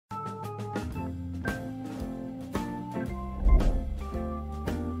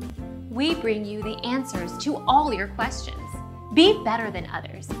we bring you the answers to all your questions. Be better than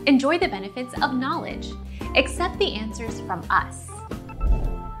others. Enjoy the benefits of knowledge. Accept the answers from us.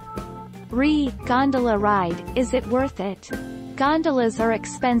 Gondola ride, is it worth it? Gondolas are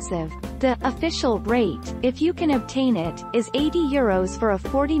expensive. The official rate, if you can obtain it, is €80 for a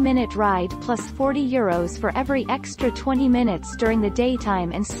 40-minute ride plus €40 for every extra 20 minutes during the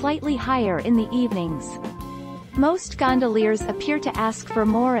daytime and slightly higher in the evenings. Most gondoliers appear to ask for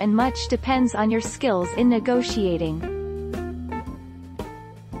more, and much depends on your skills in negotiating.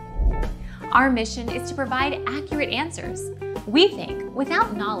 Our mission is to provide accurate answers. We think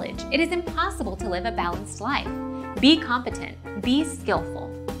without knowledge, it is impossible to live a balanced life. Be competent, be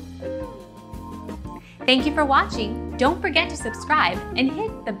skillful. Thank you for watching. Don't forget to subscribe and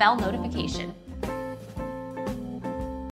hit the bell notification.